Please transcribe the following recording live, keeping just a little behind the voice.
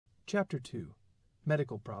Chapter 2,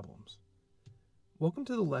 Medical Problems. Welcome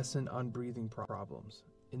to the lesson on breathing problems.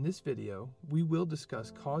 In this video, we will discuss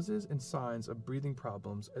causes and signs of breathing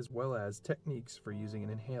problems as well as techniques for using an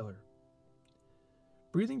inhaler.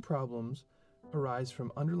 Breathing problems arise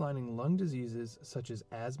from underlying lung diseases such as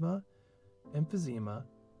asthma, emphysema,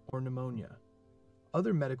 or pneumonia.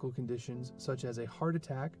 Other medical conditions such as a heart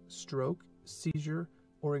attack, stroke, seizure,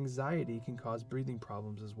 or anxiety can cause breathing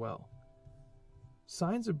problems as well.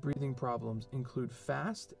 Signs of breathing problems include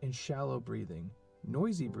fast and shallow breathing,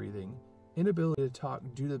 noisy breathing, inability to talk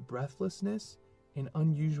due to breathlessness, and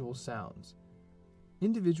unusual sounds.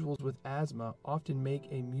 Individuals with asthma often make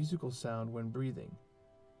a musical sound when breathing,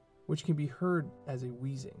 which can be heard as a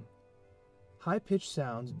wheezing. High-pitched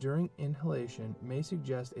sounds during inhalation may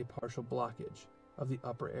suggest a partial blockage of the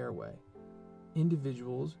upper airway.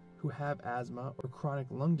 Individuals who have asthma or chronic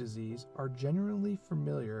lung disease are generally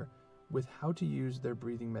familiar with how to use their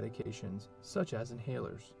breathing medications, such as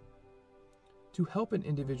inhalers. To help an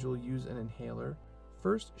individual use an inhaler,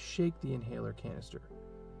 first shake the inhaler canister.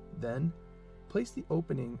 Then, place the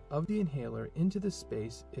opening of the inhaler into the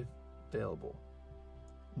space if available.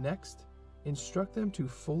 Next, instruct them to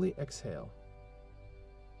fully exhale.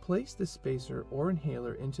 Place the spacer or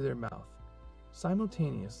inhaler into their mouth.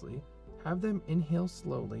 Simultaneously, have them inhale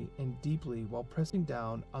slowly and deeply while pressing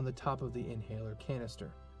down on the top of the inhaler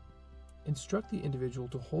canister. Instruct the individual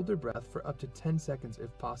to hold their breath for up to 10 seconds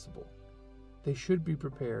if possible. They should be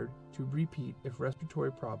prepared to repeat if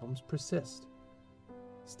respiratory problems persist.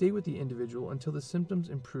 Stay with the individual until the symptoms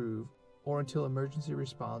improve or until emergency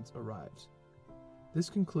response arrives. This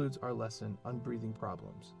concludes our lesson on breathing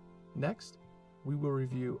problems. Next, we will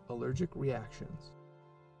review allergic reactions.